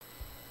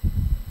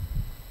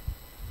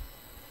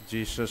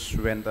Jesus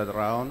went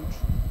around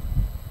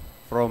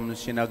from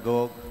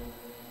synagogue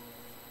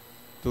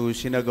to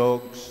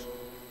synagogues,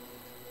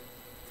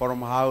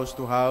 from house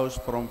to house,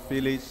 from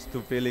village to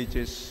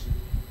villages,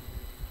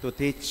 to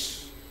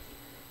teach.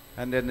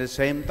 And at the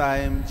same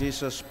time,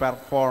 Jesus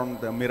performed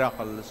the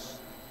miracles,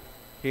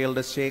 healed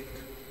the sick,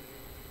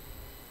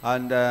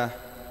 and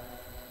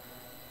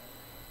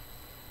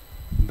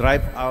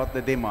drive out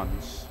the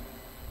demons.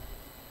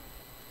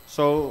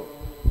 So,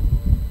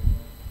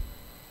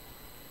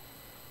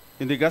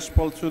 in the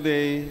gospel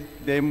today,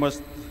 they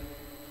must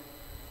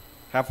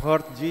have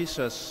heard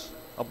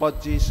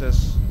about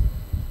Jesus,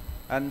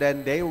 and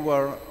then they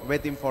were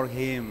waiting for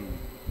him,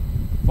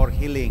 for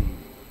healing.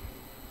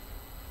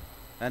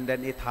 And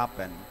then it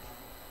happened.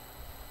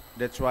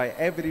 That's why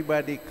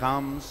everybody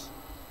comes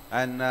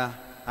and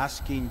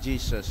asking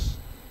Jesus,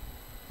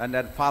 and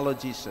then follow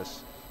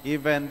Jesus.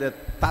 Even the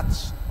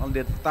touch on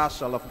the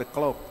tassel of the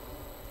cloak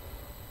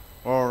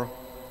or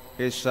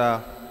his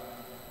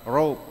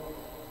robe,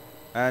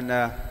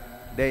 and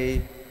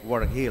they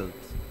were healed.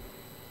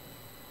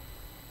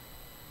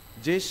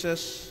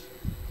 Jesus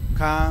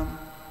come,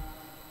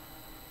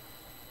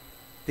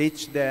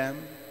 teach them,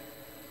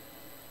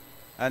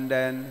 and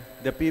then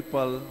the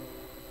people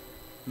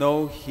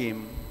know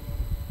him.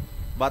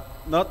 But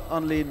not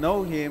only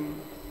know him,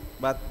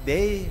 but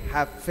they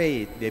have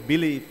faith, they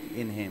believe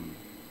in him.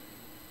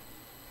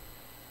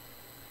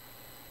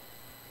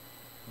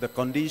 The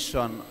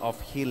condition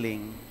of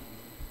healing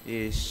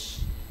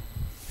is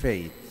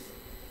faith.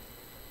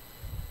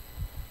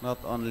 Not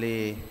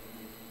only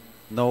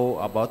know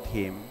about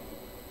him,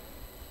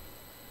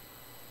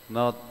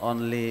 not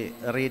only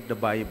read the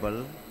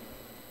Bible,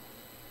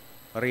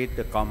 read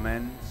the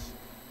comments,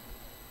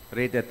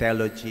 read the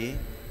theology,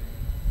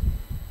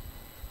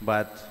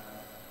 but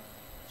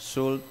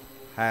should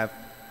have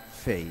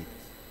faith.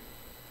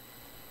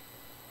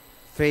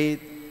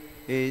 Faith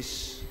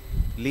is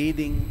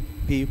leading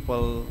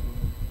people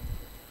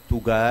to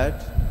God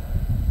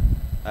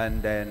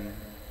and then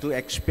to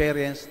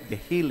experience the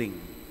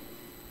healing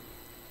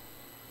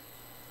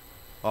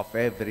of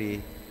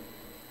every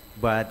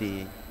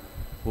body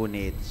who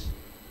needs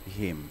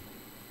him.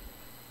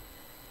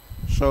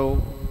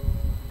 So,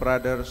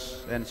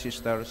 brothers and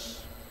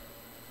sisters,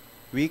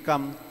 we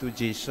come to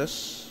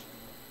Jesus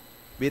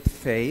with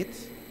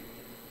faith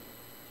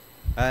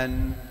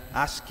and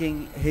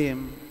asking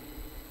him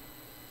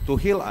to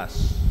heal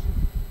us,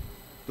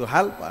 to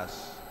help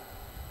us.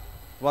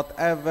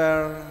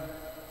 Whatever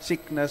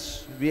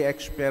sickness we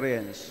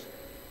experience,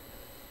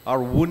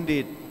 our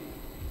wounded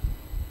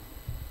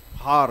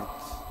heart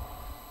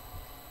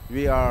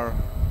we are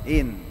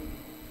in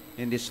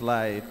this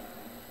life,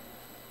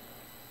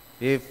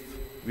 if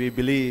we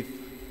believe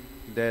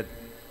that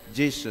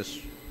Jesus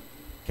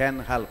can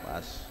help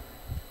us,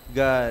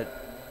 God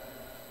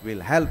will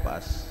help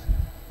us,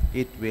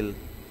 it will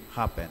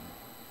happen.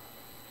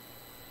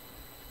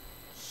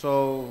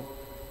 So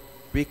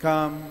we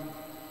come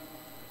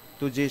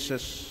to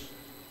Jesus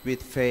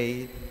with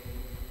faith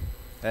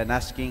and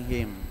asking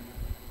him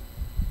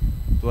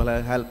to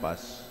help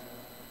us,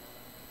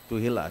 to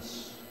heal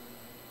us.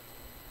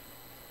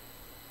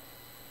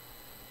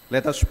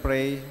 Let us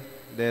pray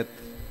that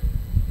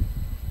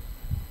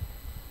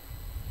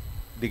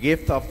the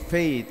gift of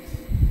faith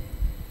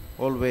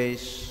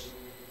always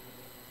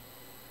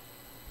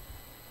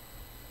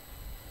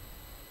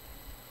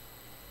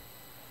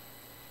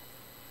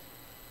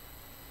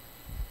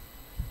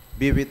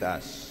be with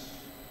us,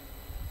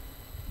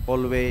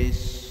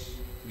 always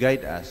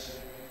guide us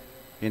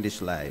in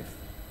this life.